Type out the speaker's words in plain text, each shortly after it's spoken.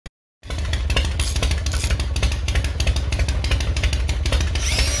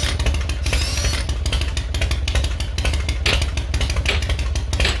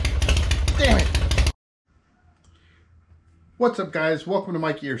What's up, guys? Welcome to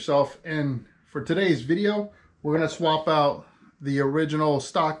Mikey Yourself, and for today's video we're going to swap out the original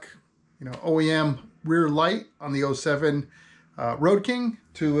stock OEM rear light on the 07 Road King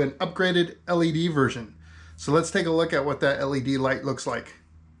to an upgraded LED version. So let's take a look at what that LED light looks like.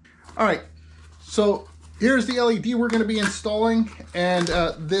 Alright, so here's the LED we're going to be installing, and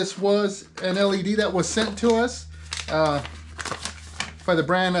this was an LED that was sent to us by the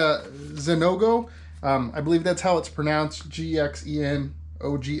brand Gxenogo. I believe that's how it's pronounced, Gxenogo.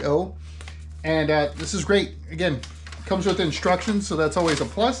 And this is great. Again, comes with instructions, so that's always a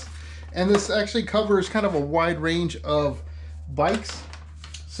plus. And this actually covers kind of a wide range of bikes.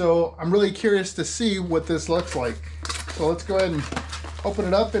 So I'm really curious to see what this looks like. So let's go ahead and open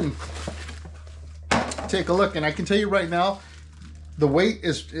it up and take a look. And I can tell you right now, the weight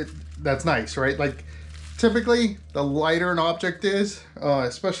that's nice, right? Like typically the lighter an object is,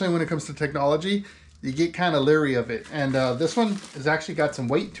 especially when it comes to technology, you get kind of leery of it. And this one has actually got some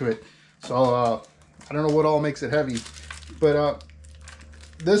weight to it. So I don't know what all makes it heavy, but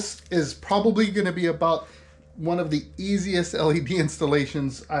this is probably going to be about one of the easiest LED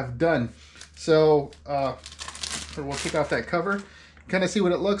installations I've done. So we'll take off that cover, kind of see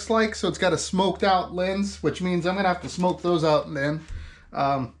what it looks like. So it's got a smoked out lens, which means I'm going to have to smoke those out then.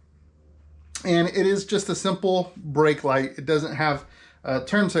 And it is just a simple brake light. It doesn't have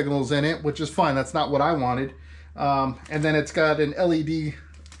turn signals in it, which is fine. That's not what I wanted. And then it's got an LED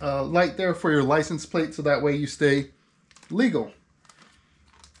light there for your license plate, so that way you stay legal.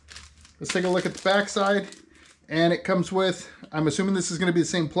 Let's take a look at the back side, and it comes with, I'm assuming this is going to be the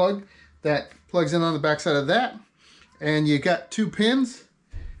same plug that plugs in on the back side of that, and you got 2 pins,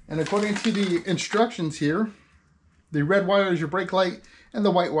 and according to the instructions here, the red wire is your brake light and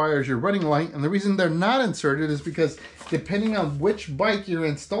the white wire is your running light. And the reason they're not inserted is because depending on which bike you're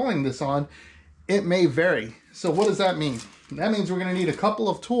installing this on, it may vary. So what does that mean? That means we're going to need a couple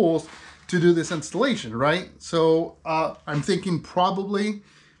of tools to do this installation, right? So I'm thinking probably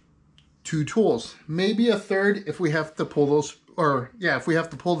 2 tools, maybe a third if we have to pull those, or yeah, if we have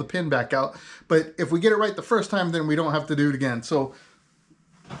to pull the pin back out. But if we get it right the first time, then we don't have to do it again. So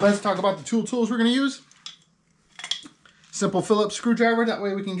let's talk about the tools we're going to use. Simple Phillips screwdriver, that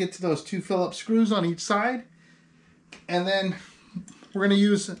way we can get to those 2 Phillips screws on each side. And then we're going to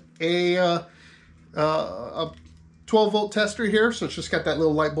use a 12-volt tester here, so it's just got that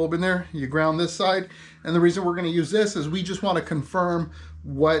little light bulb in there. You ground this side, and the reason we're going to use this is we just want to confirm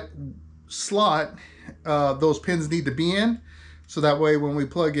what slot those pins need to be in, so that way when we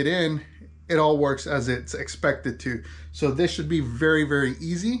plug it in, it all works as it's expected to. So this should be very, very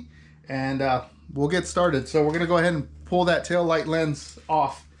easy, and we'll get started. So we're going to go ahead and pull that tail light lens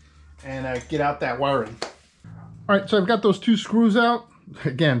off and get out that wiring. All right, so I've got those 2 screws out.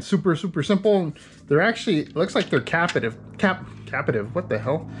 Again, super simple. They're actually, it looks like they're captive. What the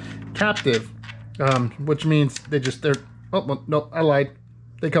hell? Captive, which means they're, oh, well, no, I lied.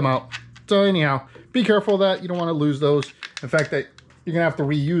 They come out. So anyhow, be careful of that. You don't want to lose those. In fact, that you're gonna have to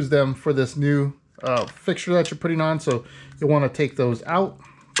reuse them for this new fixture that you're putting on. So you'll want to take those out.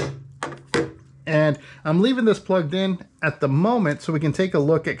 And I'm leaving this plugged in at the moment so we can take a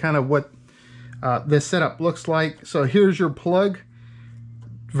look at kind of what this setup looks like. So here's your plug.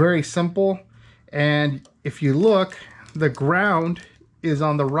 Very simple. And if you look, the ground is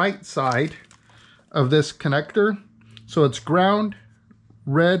on the right side of this connector. So it's ground,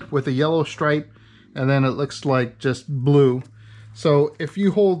 red with a yellow stripe, and then it looks like just blue. So if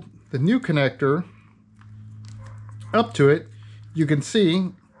you hold the new connector up to it, you can see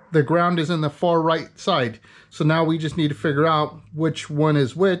the ground is in the far right side. So now we just need to figure out which one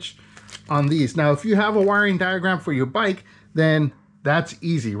is which on these. Now, if you have a wiring diagram for your bike, then that's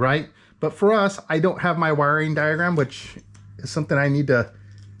easy, right? But for us, I don't have my wiring diagram, which is something I need to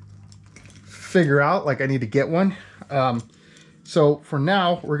figure out. Like I need to get one. So for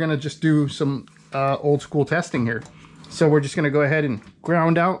now, we're gonna just do some old school testing here. So we're just gonna go ahead and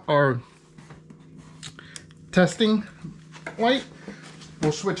ground out our testing light.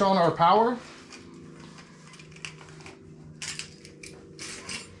 We'll switch on our power.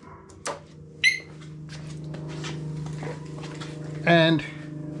 And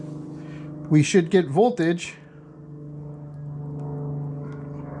we should get voltage.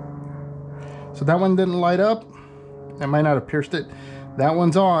 So that one didn't light up. I might not have pierced it. That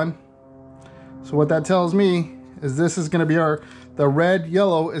one's on. So what that tells me is this is going to be the red,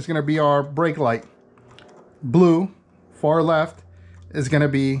 yellow is going to be our brake light. Blue, far left, is going to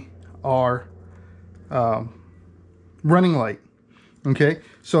be our running light. Okay,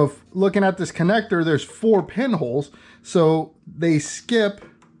 so if looking at this connector, there's 4 pinholes, so they skip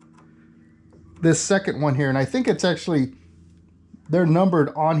this second one here, and I think it's actually they're numbered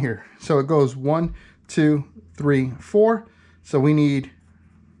on here. So it goes 1, 2, 3, 4. So we need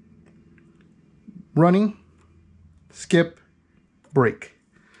running, skip, brake.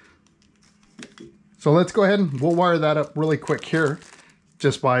 So let's go ahead and we'll wire that up really quick here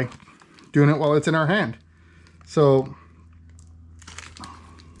just by doing it while it's in our hand. So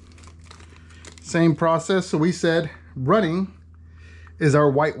same process. So we said running is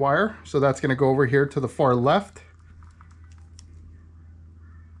our white wire. So that's going to go over here to the far left.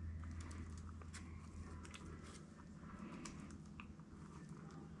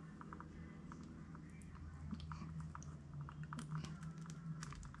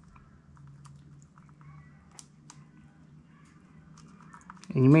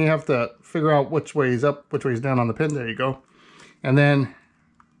 And you may have to figure out which way is up, which way is down on the pin. There you go. And then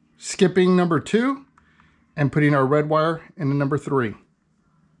skipping number 2 and putting our red wire into number 3.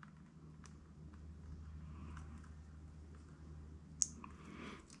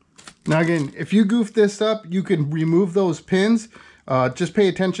 Now again, if you goof this up, you can remove those pins. Just pay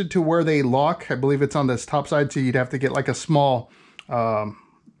attention to where they lock. I believe it's on this top side, so you'd have to get like a small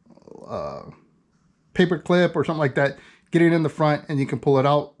paper clip or something like that. Get it in the front and you can pull it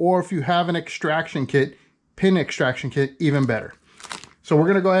out. Or if you have an extraction kit, pin extraction kit, even better. So we're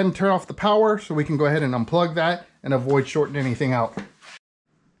gonna go ahead and turn off the power so we can go ahead and unplug that and avoid shorting anything out.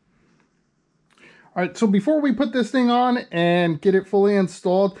 All right, so before we put this thing on and get it fully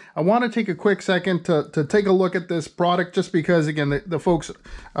installed, I want to take a quick second to take a look at this product, just because, again, the folks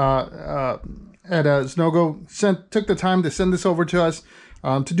at Gxenogo took the time to send this over to us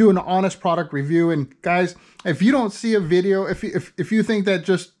to do an honest product review. And guys, if you don't see a video, if you think that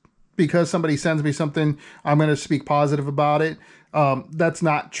just because somebody sends me something, I'm going to speak positive about it, that's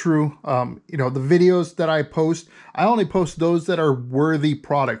not true. You know, the videos that I post, I only post those that are worthy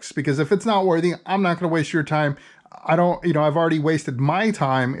products, because if it's not worthy, I'm not going to waste your time. I don't, you know, I've already wasted my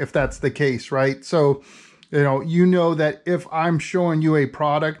time if that's the case, right? So, you know that if I'm showing you a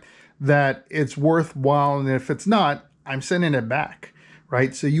product that it's worthwhile, and if it's not, I'm sending it back,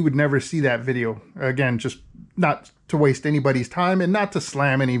 right? So you would never see that video. Again, just not to waste anybody's time and not to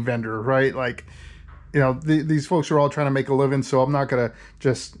slam any vendor, right? Like, these folks are all trying to make a living, so I'm not gonna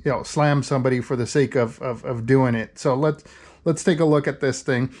just slam somebody for the sake of doing it. So let's take a look at this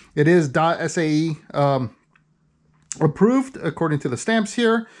thing. It is .SAE approved according to the stamps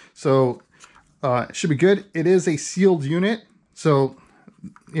here, so it should be good. It is a sealed unit, so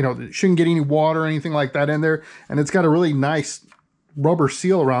it shouldn't get any water or anything like that in there, and it's got a really nice rubber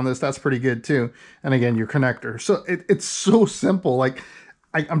seal around this. That's pretty good too. And again, your connector. So it's so simple. Like,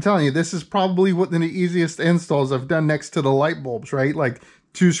 I'm telling you, this is probably one of the easiest installs I've done next to the light bulbs, right? Like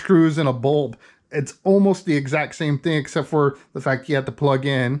 2 screws and a bulb. It's almost the exact same thing, except for the fact you have to plug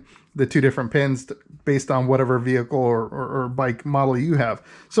in the 2 different pins based on whatever vehicle or bike model you have.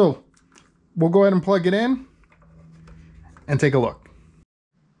 So we'll go ahead and plug it in and take a look.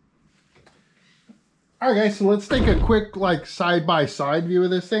 All right, guys, so let's take a quick side-by-side view of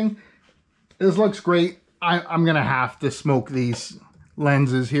this thing. This looks great. I'm gonna have to smoke these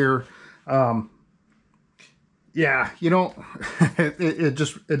lenses here. Yeah,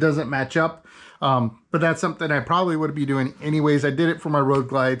 it doesn't match up, but that's something I probably would be doing anyways. I did it for my road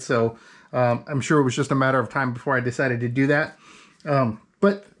glide, so I'm sure it was just a matter of time before I decided to do that.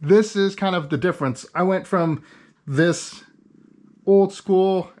 But this is kind of the difference. I went from this old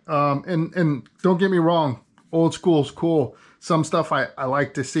school, and don't get me wrong, old school's cool. Some stuff I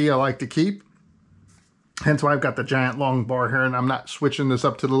like to see, I like to keep. Hence why I've got the giant long bar here, and I'm not switching this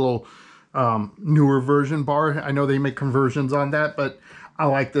up to the little newer version bar. I know they make conversions on that, but I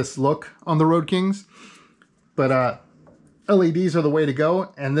like this look on the Road Kings. But LEDs are the way to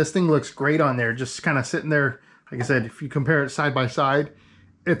go, and this thing looks great on there. Just kind of sitting there, like I said, if you compare it side by side,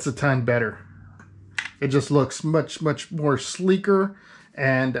 it's a ton better. It just looks much more sleeker,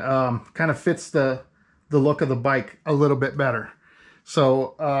 and kind of fits the look of the bike a little bit better.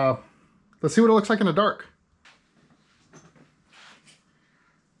 So let's see what it looks like in the dark.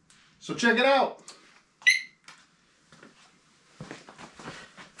 So check it out.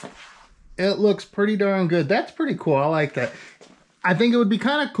 It looks pretty darn good. That's pretty cool. I like that. I think it would be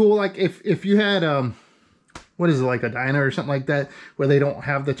kind of cool, like if you had what is it, like a Dyna or something like that, where they don't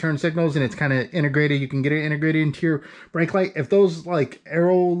have the turn signals and it's kind of integrated. You can get it integrated into your brake light. If those like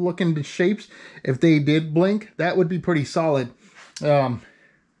arrow looking shapes, if they did blink, that would be pretty solid.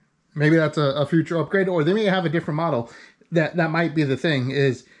 Maybe that's a future upgrade, or they may have a different model. That might be the thing,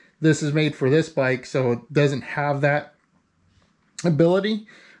 is this is made for this bike, so it doesn't have that ability,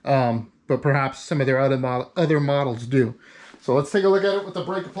 but perhaps some of their other models do. So let's take a look at it with the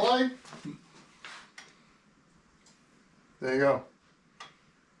brake applied. There you go.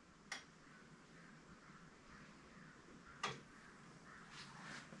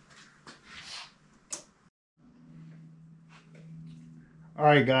 All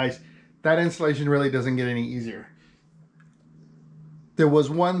right, guys, that installation really doesn't get any easier. There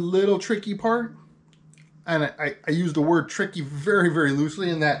was one little tricky part, and I use the word tricky very, very loosely,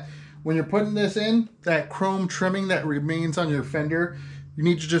 in that when you're putting this in, that chrome trimming that remains on your fender, you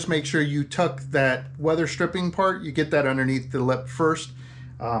need to just make sure you tuck that weather stripping part, you get that underneath the lip first.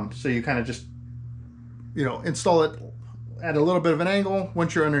 So you kind of just, you know, install it at a little bit of an angle.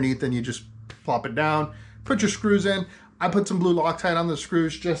 Once you're underneath, then you just plop it down, put your screws in. I put some blue Loctite on the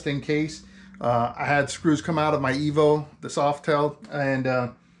screws just in case. I had screws come out of my Evo, the soft tail, and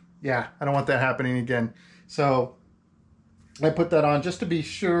yeah, I don't want that happening again. So I put that on just to be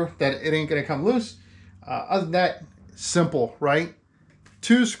sure that it ain't gonna come loose. Other than that, simple, right?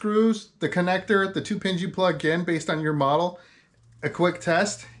 2 screws, the connector, the 2 pins you plug in based on your model, a quick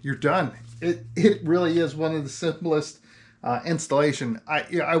test, you're done. It really is one of the simplest installation.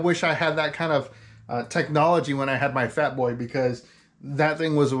 I wish I had that kind of technology when I had my Fat Boy, because that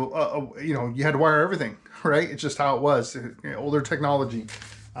thing was, you know, you had to wire everything, right? It's just how it was, you know, older technology.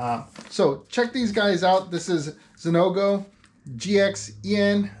 So check these guys out. This is Gxenogo,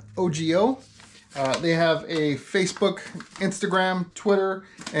 Gxenogo. They have a Facebook, Instagram, Twitter,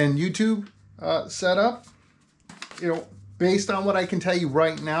 and YouTube set up. You know, based on what I can tell you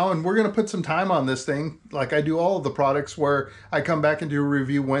right now, and we're going to put some time on this thing, like I do all of the products, where I come back and do a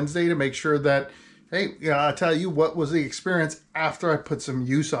review Wednesday to make sure that, hey, I'll tell you what was the experience after I put some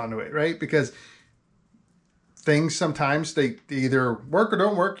use onto it, right? Because things sometimes, they either work or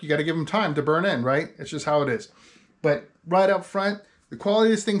don't work. You got to give them time to burn in, right? It's just how it is. But right up front, the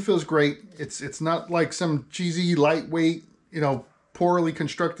quality of this thing feels great. It's not like some cheesy, lightweight, you know, poorly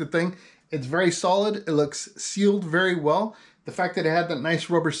constructed thing. It's very solid. It looks sealed very well. The fact that it had that nice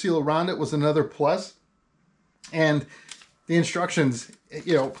rubber seal around it was another plus. And the instructions,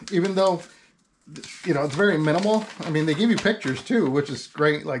 you know, even though, you know, it's very minimal. I mean, they give you pictures too, which is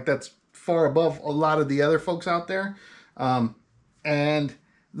great. Like, that's far above a lot of the other folks out there. And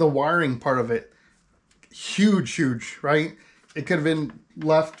the wiring part of it, huge, right? It could have been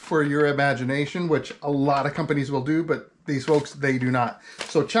left for your imagination, which a lot of companies will do, but these folks, they do not.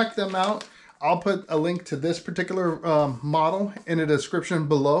 So check them out. I'll put a link to this particular model in the description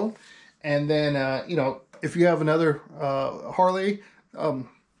below. And then, you know, if you have another Harley,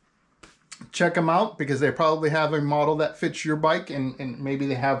 check them out, because they probably have a model that fits your bike, and maybe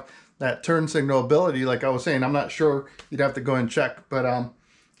they have that turn signal ability. Like I was saying, I'm not sure. You'd have to go and check. But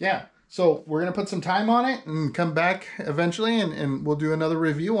yeah, so we're going to put some time on it and come back eventually, and we'll do another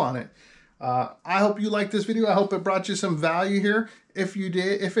review on it. I hope you liked this video. I hope it brought you some value here. If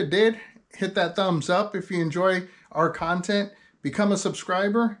it did, hit that thumbs up. If you enjoy our content, become a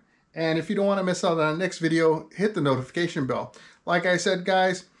subscriber. And if you don't want to miss out on the next video, hit the notification bell. Like I said,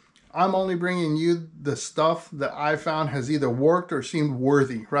 guys, I'm only bringing you the stuff that I found has either worked or seemed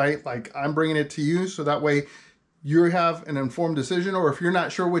worthy, right? Like, I'm bringing it to you so that way you have an informed decision. Or if you're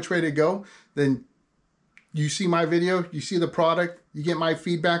not sure which way to go, then you see my video, you see the product, you get my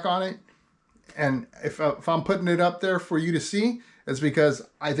feedback on it. And if I'm putting it up there for you to see, it's because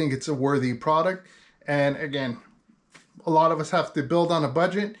I think it's a worthy product. And again, a lot of us have to build on a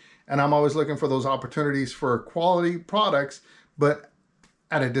budget, and I'm always looking for those opportunities for quality products, but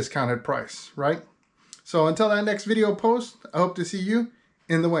at a discounted price, right? So until that next video post, I hope to see you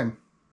in the wind.